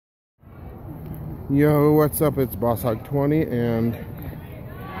Yo, what's up? It's Boss Hog 20 and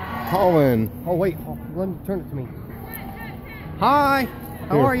Colin. Oh wait, let me turn it to me. Hi,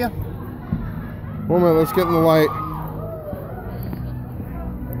 how are you? 1 minute, let's get in the light.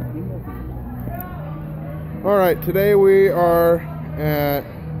 Alright, today we are at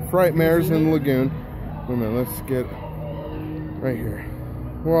Frightmares in Lagoon. 1 minute, let's get right here.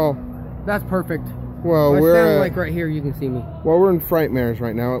 Well, that's perfect. Well, I we're stand at, like right here, you can see me. Well, we're in Frightmares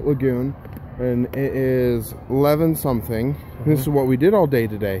right now at Lagoon, and it is 11 something. This is what we did all day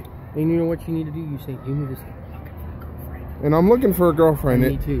today. And you know what you need to do? You say, you need to say, looking for a girlfriend. And I'm looking for a girlfriend.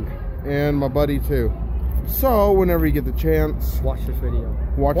 And me too. And my buddy too. So, whenever you get the chance, watch this video.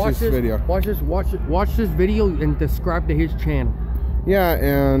 Watch this video and subscribe to his channel. Yeah,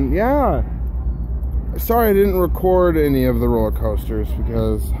 and yeah. Sorry I didn't record any of the roller coasters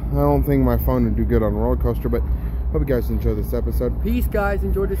because I don't think my phone would do good on a roller coaster, but hope you guys enjoy this episode. Peace, guys.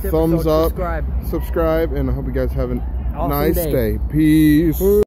 Enjoy this episode. Thumbs up, subscribe, and I hope you guys have a awesome nice day. day. Peace.